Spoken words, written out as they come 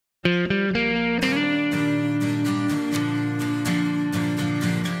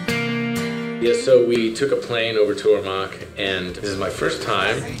Yeah, so we took a plane over to Ormoc, and this is my first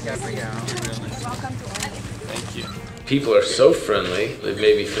time. Thank you. People are so friendly. They've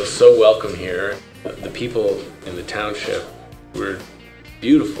made me feel so welcome here. The people in the township were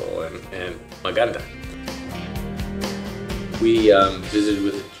beautiful and maganda. We visited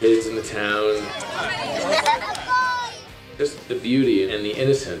with the kids in the town. Just the beauty and the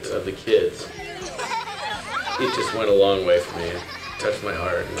innocence of the kids. It just went a long way for me. It touched my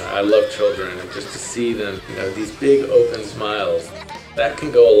heart. And I love children, and just to see them, these big open smiles, that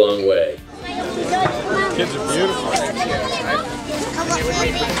can go a long way. Kids are beautiful.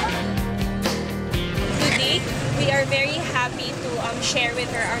 Today, we are very happy to share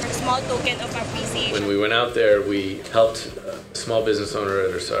with her our small token of appreciation. When we went out there, we helped a small business owner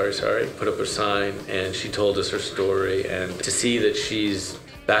at her sari-sari put up a sign, and she told us her story. And to see that she's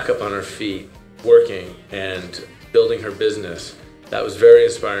back up on her feet, working and building her business, that was very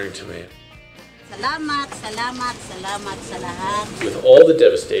inspiring to me. Salamat, salamat, salamat sa lahat. With all the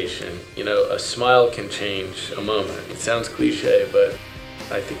devastation, a smile can change a moment. It sounds cliche, but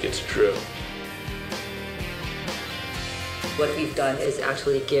I think it's true. What we've done is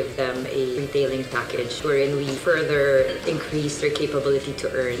actually give them a retailing package wherein we further increase their capability to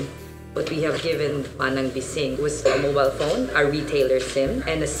earn. What we have given Manang Bising was a mobile phone, a retailer SIM,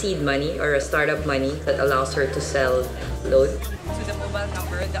 and a seed money or a startup money that allows her to sell load. To the mobile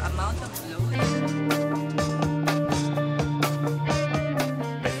number, the amount of load.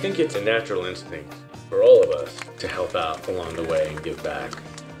 I think it's a natural instinct for all of us to help out along the way and give back.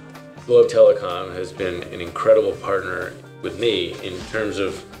 Globe Telecom has been an incredible partner with me in terms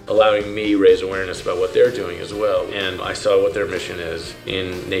of allowing me raise awareness about what they're doing as well. And I saw what their mission is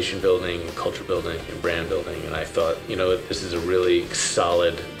in nation building, culture building, and brand building. And I thought, this is a really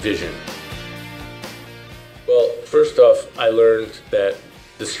solid vision. Well, first off, I learned that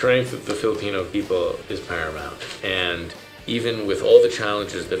the strength of the Filipino people is paramount. And even with all the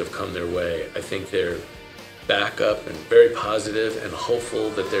challenges that have come their way, I think they're back up and very positive and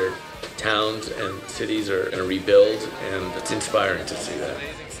hopeful that their towns and cities are going to rebuild, and it's inspiring to see that.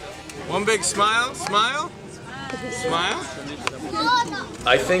 One big smile, smile, smile.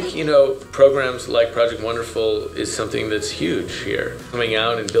 I think, programs like Project Wonderful is something that's huge here. Coming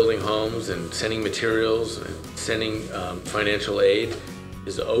out and building homes and sending materials and sending financial aid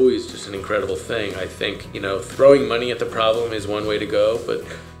is always just an incredible thing. I think, throwing money at the problem is one way to go, but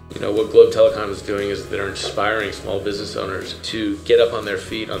what Globe Telecom is doing is they're inspiring small business owners to get up on their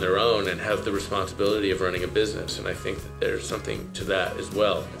feet on their own and have the responsibility of running a business. And I think that there's something to that as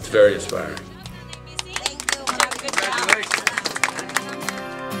well. It's very inspiring.